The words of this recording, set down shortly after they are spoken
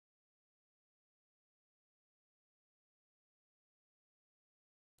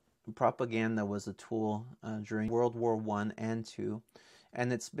propaganda was a tool during World War I and II,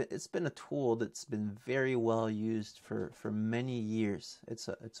 and it's been a tool that's been very well used for many years. It's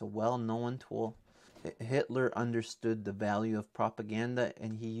a well-known tool. Hitler understood the value of propaganda,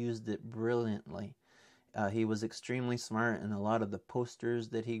 and he used it brilliantly. He was extremely smart in a lot of the posters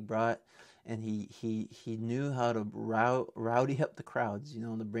that he brought, and he knew how to rowdy up the crowds,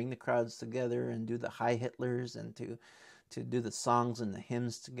 to bring the crowds together and do the High Hitlers, and to do the songs and the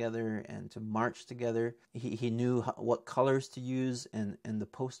hymns together and to march together. He knew what colors to use and the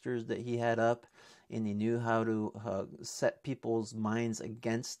posters that he had up, and he knew how to set people's minds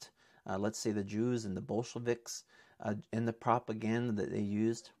against, let's say, the Jews and the Bolsheviks, in the propaganda that they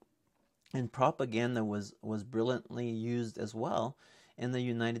used. And propaganda was brilliantly used as well in the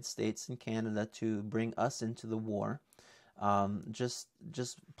United States and Canada to bring us into the war, just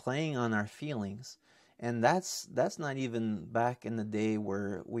playing on our feelings. And that's not even back in the day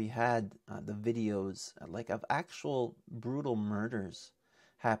where we had the videos like of actual brutal murders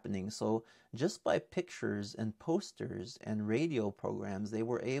happening. So just by pictures and posters and radio programs, they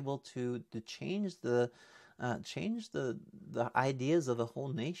were able to change the ideas of the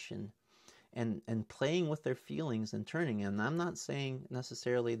whole nation, and playing with their feelings and turning. And I'm not saying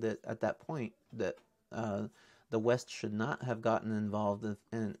necessarily that at that point that the West should not have gotten involved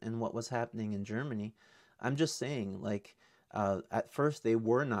in what was happening in Germany. I'm just saying, like, at first they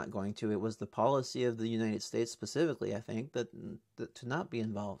were not going to. It was the policy of the United States specifically, I think, that to not be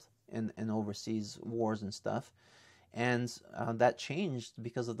involved in overseas wars and stuff. And that changed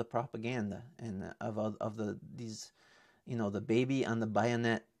because of the propaganda and of these, the baby on the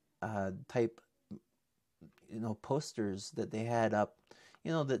bayonet type, posters that they had up,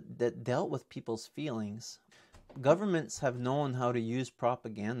 that dealt with people's feelings. Governments have known how to use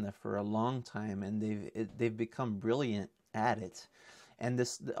propaganda for a long time, and they've become brilliant at it. And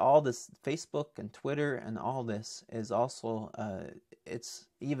all this Facebook and Twitter and all this is also it's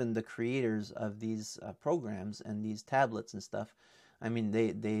even the creators of these programs and these tablets and stuff. I mean,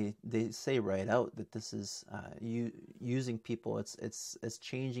 they say right out that this is using people. It's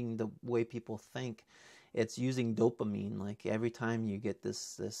changing the way people think. It's using dopamine. Like every time you get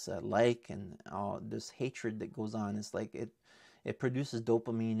this like and this hatred that goes on, it's like it produces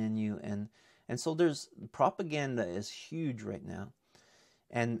dopamine in you, and so there's propaganda is huge right now,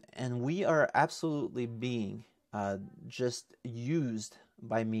 and we are absolutely being just used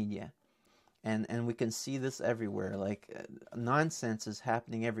by media. And we can see this everywhere. Like nonsense is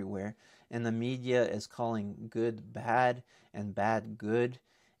happening everywhere, and the media is calling good bad and bad good,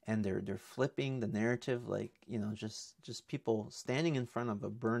 and they're flipping the narrative. Like, just people standing in front of a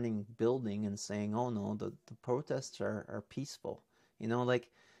burning building and saying, "Oh no, the protests are peaceful,"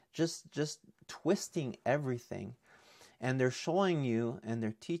 like just twisting everything. And they're showing you and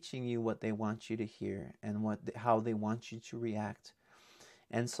they're teaching you what they want you to hear and how they want you to react.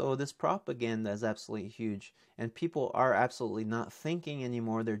 And so this propaganda is absolutely huge, and people are absolutely not thinking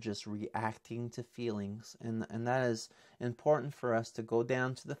anymore. They're just reacting to feelings, and that is important for us to go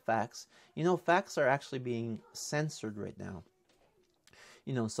down to the facts. Facts are actually being censored right now.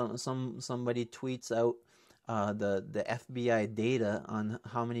 Somebody tweets out the FBI data on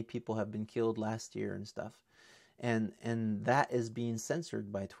how many people have been killed last year and stuff. And that is being censored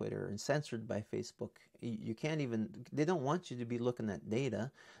by Twitter and censored by Facebook. You can't even, they don't want you to be looking at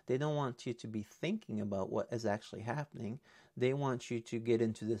data. They don't want you to be thinking about what is actually happening. They want you to get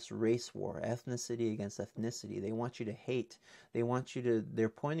into this race war, ethnicity against ethnicity. They want you to hate. They're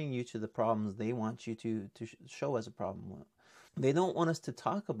pointing you to the problems they want you to show as a problem. They don't want us to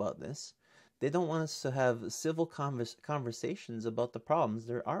talk about this. They don't want us to have civil conversations about the problems.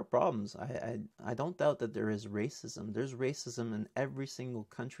 There are problems. I don't doubt that there is racism. There's racism in every single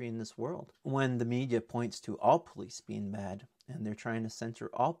country in this world. When the media points to all police being bad and they're trying to censor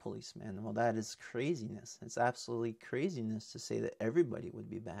all policemen, well, that is craziness. It's absolutely craziness to say that everybody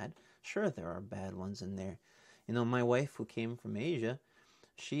would be bad. Sure, there are bad ones in there. My wife, who came from Asia,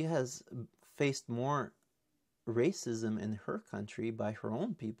 she has faced more racism in her country by her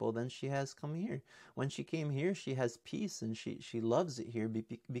own people than she has come here. When she came here, she has peace, and she loves it here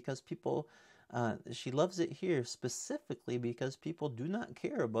because people, she loves it here specifically because people do not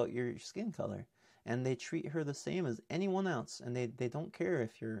care about your skin color, and they treat her the same as anyone else, and they don't care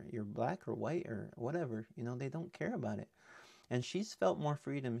if you're black or white or whatever. They don't care about it. And she's felt more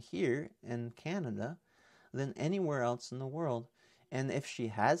freedom here in Canada than anywhere else in the world. And if she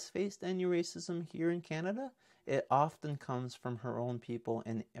has faced any racism here in Canada, it often comes from her own people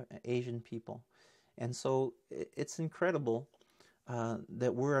and Asian people. And so it's incredible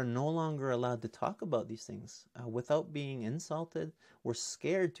that we're no longer allowed to talk about these things without being insulted. We're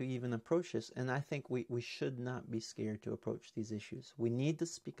scared to even approach this, and I think we should not be scared to approach these issues. We need to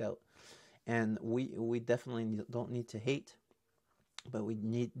speak out, and we definitely don't need to hate, but we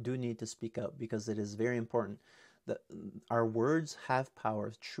do need to speak out, because it is very important that our words have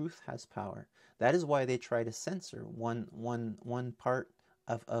power. Truth has power. That is why they try to censor one part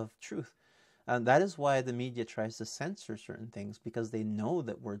of truth. That is why the media tries to censor certain things, because they know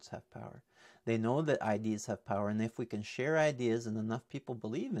that words have power. They know that ideas have power, and if we can share ideas and enough people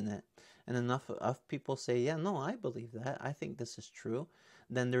believe in it, and enough of people say, yeah, no, I believe that, I think this is true,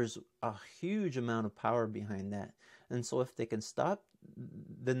 then there's a huge amount of power behind that. And so if they can stop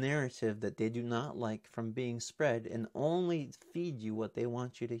the narrative that they do not like from being spread and only feed you what they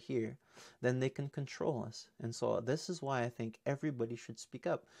want you to hear, then they can control us. And so this is why I think everybody should speak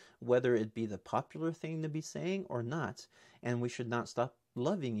up, whether it be the popular thing to be saying or not. And we should not stop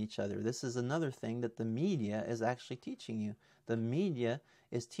loving each other. This is another thing that the media is actually teaching you. The media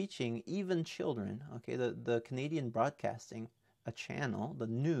is teaching even children. Okay, the Canadian Broadcasting, a channel, the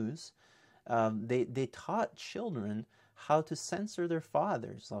news, they taught children how to censor their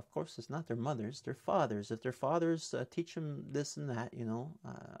fathers. Of course, it's not their mothers, their fathers. If their fathers teach them this and that,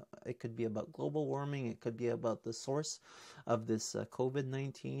 it could be about global warming, it could be about the source of this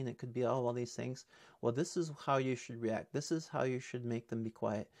COVID-19, it could be all these things. Well, this is how you should react. This is how you should make them be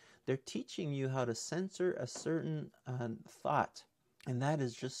quiet. They're teaching you how to censor a certain thought, and that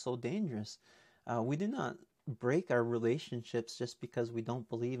is just so dangerous. We do not break our relationships just because we don't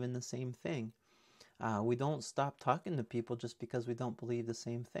believe in the same thing. We don't stop talking to people just because we don't believe the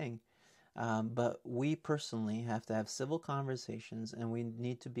same thing. But we personally have to have civil conversations, and we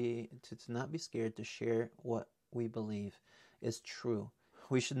need to not be scared to share what we believe is true.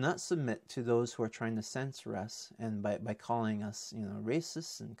 We should not submit to those who are trying to censor us, and by calling us,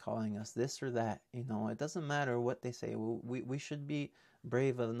 racists, and calling us this or that. It doesn't matter what they say. We should be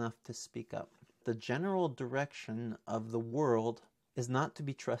brave enough to speak up. The general direction of the world is not to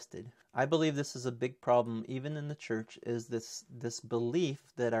be trusted. I believe this is a big problem even in the church, is this belief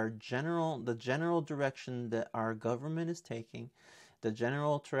that the general direction that our government is taking, the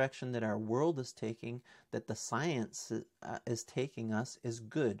general direction that our world is taking, that the science is taking us, is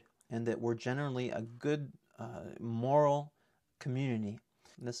good, and that we're generally a good moral community.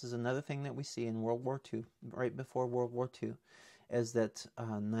 And this is another thing that we see in World War II, right before World War II, is that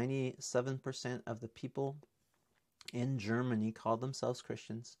 97% of the people in Germany called themselves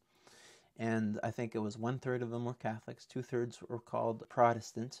Christians, and I think it was 1/3 of them were Catholics, 2/3 were called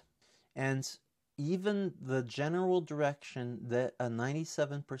Protestant. And even the general direction that a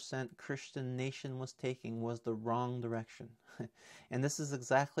 97% Christian nation was taking was the wrong direction. And this is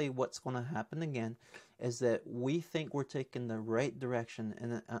exactly what's going to happen again, is that we think we're taking the right direction,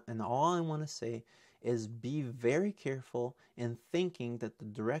 and all I want to say is be very careful in thinking that the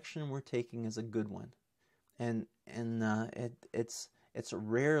direction we're taking is a good one. And it's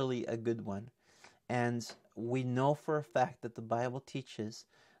rarely a good one. And we know for a fact that the Bible teaches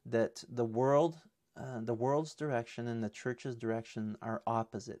that the world's direction and the church's direction are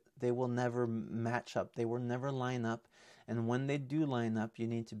opposite. They will never match up. They will never line up. And when they do line up, you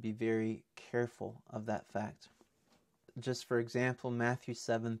need to be very careful of that fact. Just for example, Matthew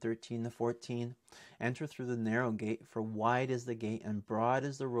 7:13-14, enter through the narrow gate, for wide is the gate and broad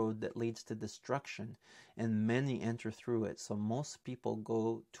is the road that leads to destruction, and many enter through it. So most people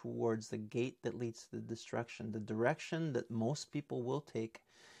go towards the gate that leads to destruction. The direction that most people will take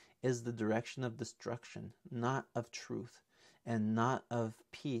is the direction of destruction, not of truth, and not of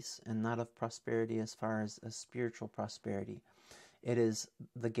peace, and not of prosperity as far as spiritual prosperity. It is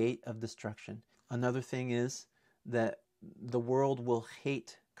the gate of destruction. Another thing is that the world will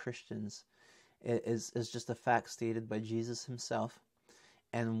hate Christians. It is just a fact stated by Jesus himself.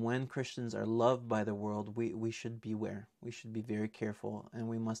 And when Christians are loved by the world, we should beware. We should be very careful, and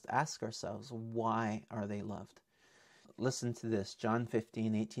we must ask ourselves, why are they loved? Listen to this, John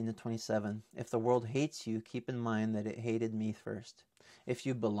 15:18-27. If the world hates you, keep in mind that it hated me first. If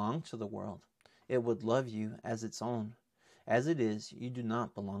you belong to the world, it would love you as its own. As it is, you do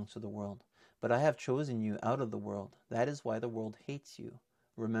not belong to the world. But I have chosen you out of the world. That is why the world hates you.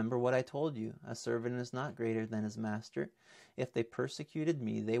 Remember what I told you. A servant is not greater than his master. If they persecuted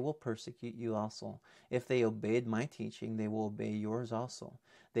me, they will persecute you also. If they obeyed my teaching, they will obey yours also.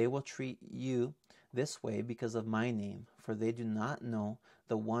 They will treat you this way because of my name, for they do not know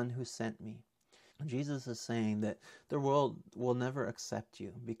the one who sent me. Jesus is saying that the world will never accept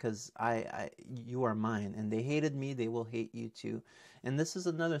you because you are mine, and they hated me, they will hate you too. And this is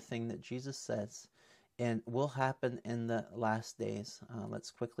another thing that Jesus says and will happen in the last days. Let's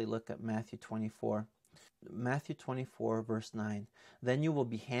quickly look at Matthew 24. Matthew 24, verse 9. Then you will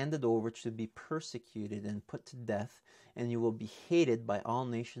be handed over to be persecuted and put to death, and you will be hated by all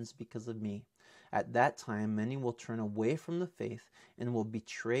nations because of me. At that time, many will turn away from the faith and will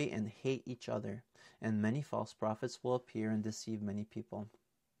betray and hate each other, and many false prophets will appear and deceive many people.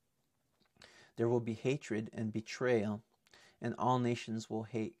 There will be hatred and betrayal, and all nations will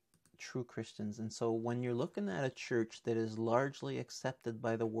hate true Christians. And so when you're looking at a church that is largely accepted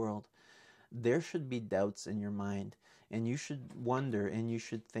by the world, there should be doubts in your mind, and you should wonder and you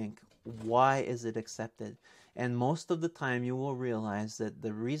should think, why is it accepted? And most of the time you will realize that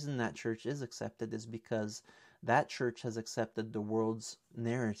the reason that church is accepted is because that church has accepted the world's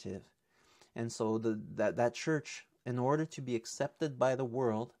narrative. And so that church, in order to be accepted by the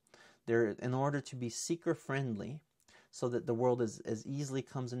world, in order to be seeker friendly, so that the world as easily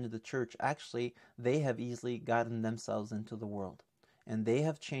comes into the church, actually they have easily gotten themselves into the world. And they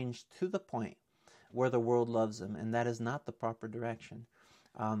have changed to the point where the world loves them, and that is not the proper direction.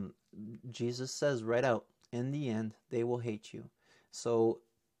 Jesus says right out, in the end, they will hate you. So,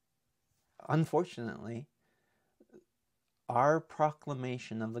 unfortunately, our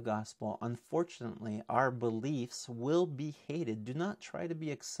proclamation of the gospel, unfortunately, our beliefs will be hated. Do not try to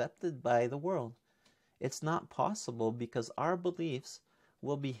be accepted by the world. It's not possible, because our beliefs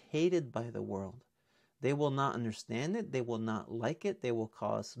will be hated by the world. They will not understand it. They will not like it. They will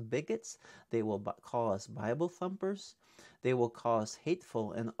call us bigots. They will call us Bible thumpers. They will call us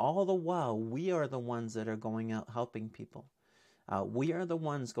hateful. And all the while, we are the ones that are going out helping people. We are the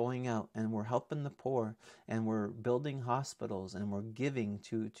ones going out and we're helping the poor, and we're building hospitals, and we're giving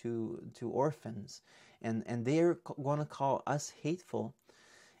to orphans. And they are going to call us hateful.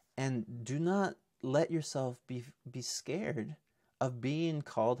 And do not let yourself be scared of being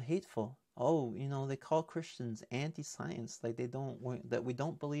called hateful. Oh, they call Christians anti-science, like that we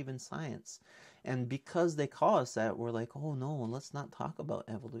don't believe in science. And because they call us that, we're like, oh no, let's not talk about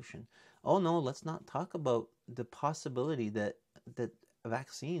evolution. Oh no, let's not talk about the possibility that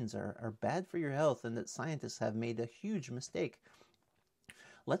vaccines are bad for your health, and that scientists have made a huge mistake.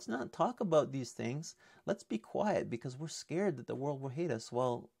 Let's not talk about these things. Let's be quiet because we're scared that the world will hate us.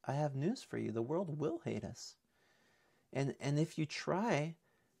 Well, I have news for you. The world will hate us. And if you try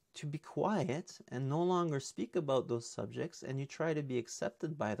to be quiet and no longer speak about those subjects, and you try to be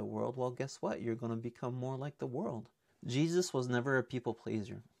accepted by the world, well, guess what? You're going to become more like the world. Jesus was never a people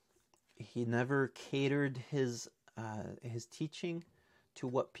pleaser. He never catered his teaching to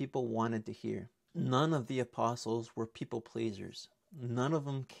what people wanted to hear. None of the apostles were people pleasers. None of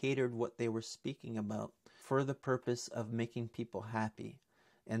them catered what they were speaking about for the purpose of making people happy.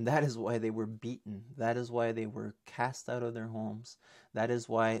 And that is why they were beaten. That is why they were cast out of their homes. That is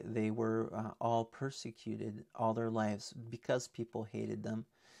why they were all persecuted all their lives, because people hated them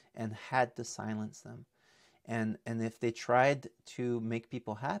and had to silence them. And if they tried to make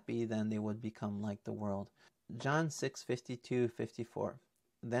people happy, then they would become like the world. John 6:52-54.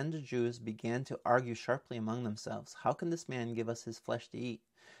 Then the Jews began to argue sharply among themselves, "How can this man give us his flesh to eat?"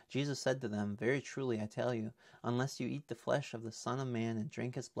 Jesus said to them, "Very truly I tell you, unless you eat the flesh of the Son of Man and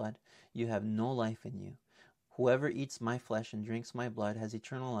drink his blood, you have no life in you. Whoever eats my flesh and drinks my blood has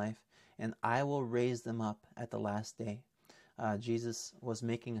eternal life, and I will raise them up at the last day." Jesus was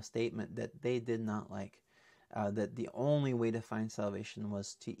making a statement that they did not like, that the only way to find salvation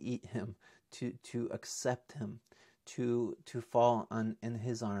was to eat him, to accept him, to fall in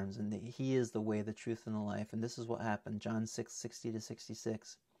his arms, and that he is the way, the truth, and the life. And this is what happened. John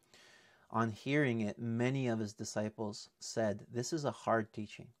 6:60-66. On hearing it, many of his disciples said, "This is a hard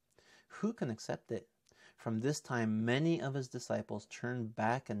teaching. Who can accept it?" From this time, many of his disciples turned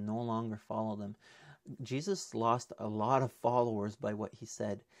back and no longer followed him. Jesus lost a lot of followers by what he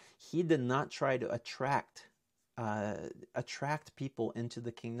said. He did not try to attract people into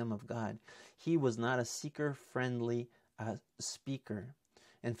the kingdom of God. He was not a seeker-friendly speaker.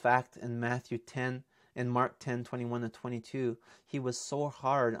 In fact, in Mark 10:21-22, he was so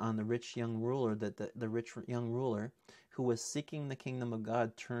hard on the rich young ruler that the rich young ruler who was seeking the kingdom of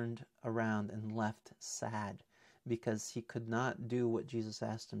God turned around and left sad, because he could not do what Jesus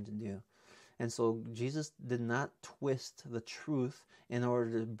asked him to do. And so Jesus did not twist the truth in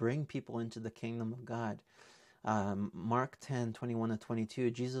order to bring people into the kingdom of God. Mark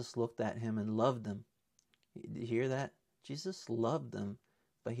 10:21-22, Jesus looked at him and loved him. You hear that? Jesus loved them,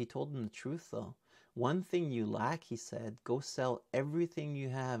 but he told them the truth though. "One thing you lack," he said, "go sell everything you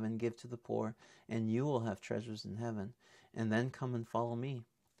have and give to the poor, and you will have treasures in heaven. And then come and follow me."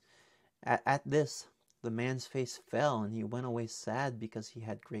 At this, the man's face fell, and he went away sad because he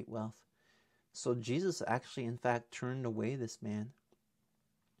had great wealth. So Jesus actually, in fact, turned away this man.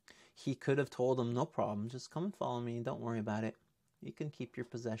 He could have told him, no problem, just come and follow me, don't worry about it. You can keep your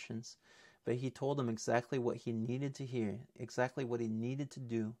possessions. But he told him exactly what he needed to hear, exactly what he needed to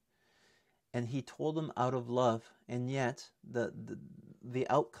do. And he told him out of love, and yet the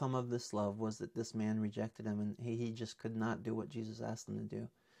outcome of this love was that this man rejected him, and he just could not do what Jesus asked him to do.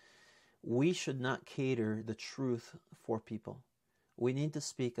 We should not cater the truth for people. We need to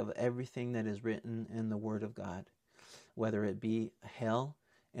speak of everything that is written in the Word of God, whether it be hell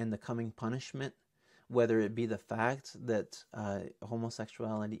and the coming punishment, whether it be the fact that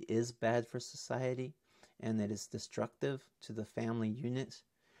homosexuality is bad for society and that it's destructive to the family unit,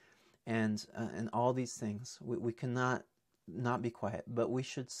 and all these things. We cannot not be quiet, but we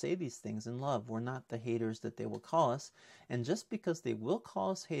should say these things in love. We're not the haters that they will call us, and just because they will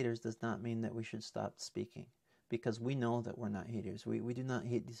call us haters does not mean that we should stop speaking, because we know that we're not haters. We do not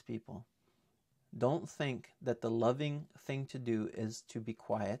hate these people. Don't think that the loving thing to do is to be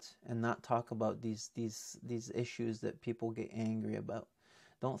quiet and not talk about these issues that people get angry about.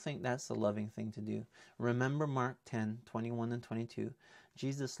 Don't think that's the loving thing to do. Remember Mark 10:21 and 22.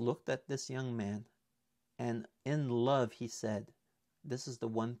 Jesus looked at this young man, and in love he said, this is the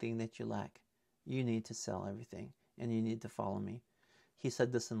one thing that you lack. You need to sell everything, and you need to follow me. He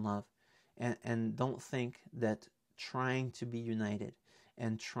said this in love. And don't think that trying to be united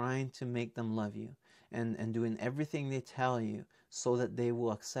and trying to make them love you and doing everything they tell you so that they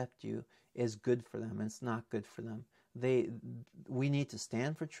will accept you is good for them. It's not good for them. We need to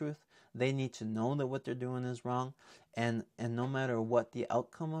stand for truth. They need to know that what they're doing is wrong, and no matter what the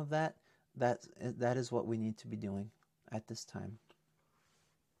outcome of that is what we need to be doing at this time.